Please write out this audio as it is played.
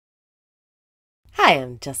Hi,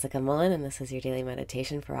 I'm Jessica Mullen, and this is your daily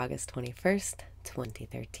meditation for August 21st,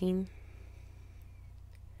 2013.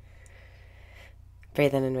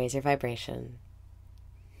 Breathe in and raise your vibration.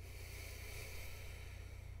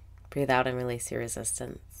 Breathe out and release your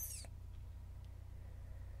resistance.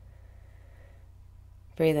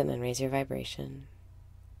 Breathe in and raise your vibration.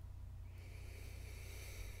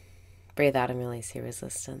 Breathe out and release your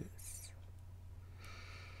resistance.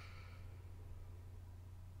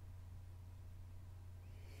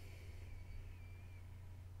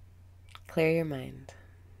 Clear your mind.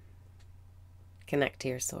 Connect to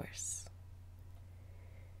your source.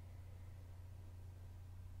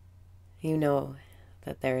 You know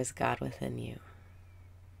that there is God within you.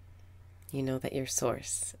 You know that your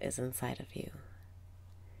source is inside of you.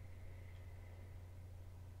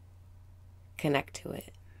 Connect to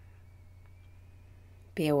it.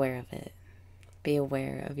 Be aware of it. Be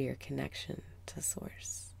aware of your connection to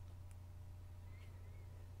source.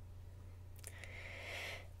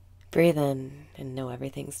 Breathe in and know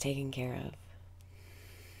everything's taken care of.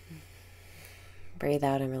 Breathe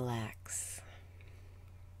out and relax.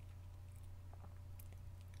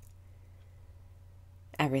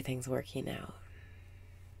 Everything's working out.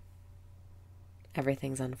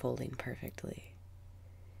 Everything's unfolding perfectly.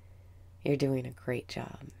 You're doing a great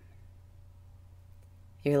job.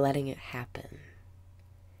 You're letting it happen.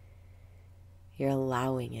 You're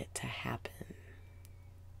allowing it to happen.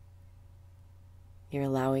 You're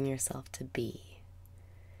allowing yourself to be.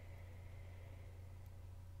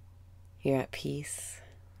 You're at peace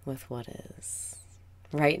with what is.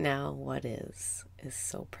 Right now, what is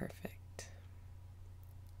so perfect.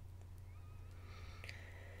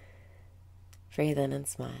 Breathe in and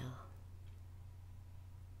smile.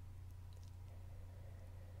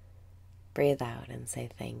 Breathe out and say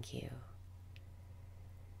thank you.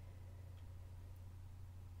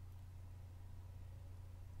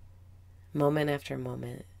 Moment after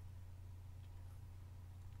moment,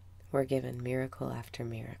 we're given miracle after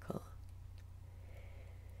miracle.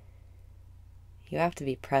 You have to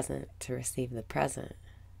be present to receive the present.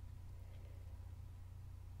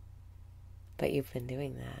 But you've been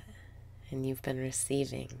doing that, and you've been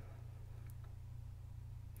receiving.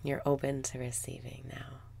 You're open to receiving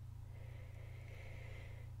now.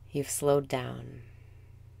 You've slowed down,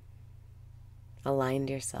 aligned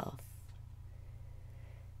yourself,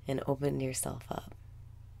 and opened yourself up.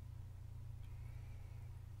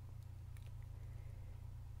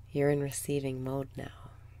 You're in receiving mode now.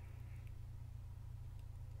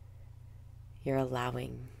 You're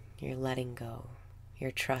allowing, you're letting go,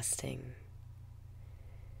 you're trusting.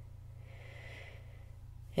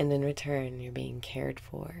 And in return, you're being cared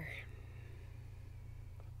for,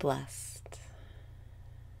 blessed,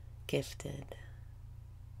 gifted,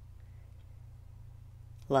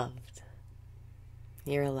 loved.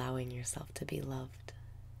 You're allowing yourself to be loved.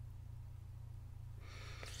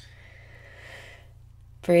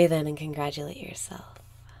 Breathe in and congratulate yourself.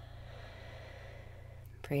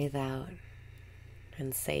 Breathe out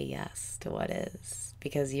and say yes to what is,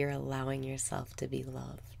 because you're allowing yourself to be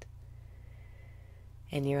loved.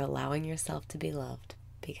 And you're allowing yourself to be loved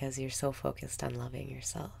because you're so focused on loving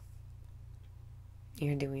yourself.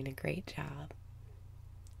 You're doing a great job.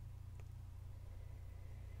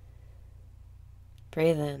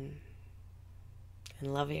 Breathe in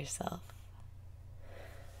and love yourself.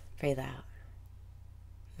 Breathe out.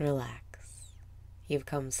 Relax. You've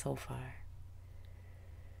come so far.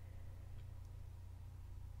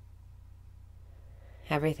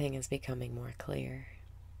 Everything is becoming more clear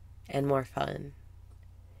and more fun.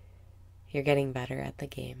 You're getting better at the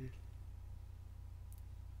game.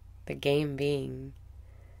 The game being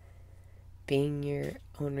your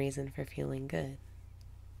own reason for feeling good.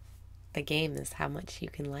 The game is how much you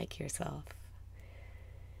can like yourself.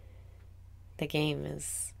 The game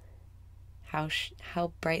is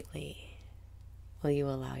how brightly will you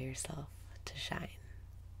allow yourself to shine.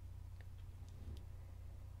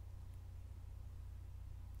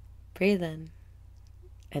 Breathe in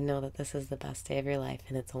and know that this is the best day of your life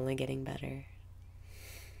and it's only getting better.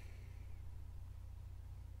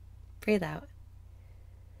 Breathe out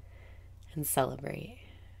and celebrate.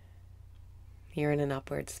 You're in an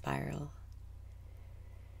upward spiral.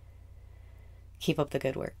 Keep up the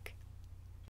good work.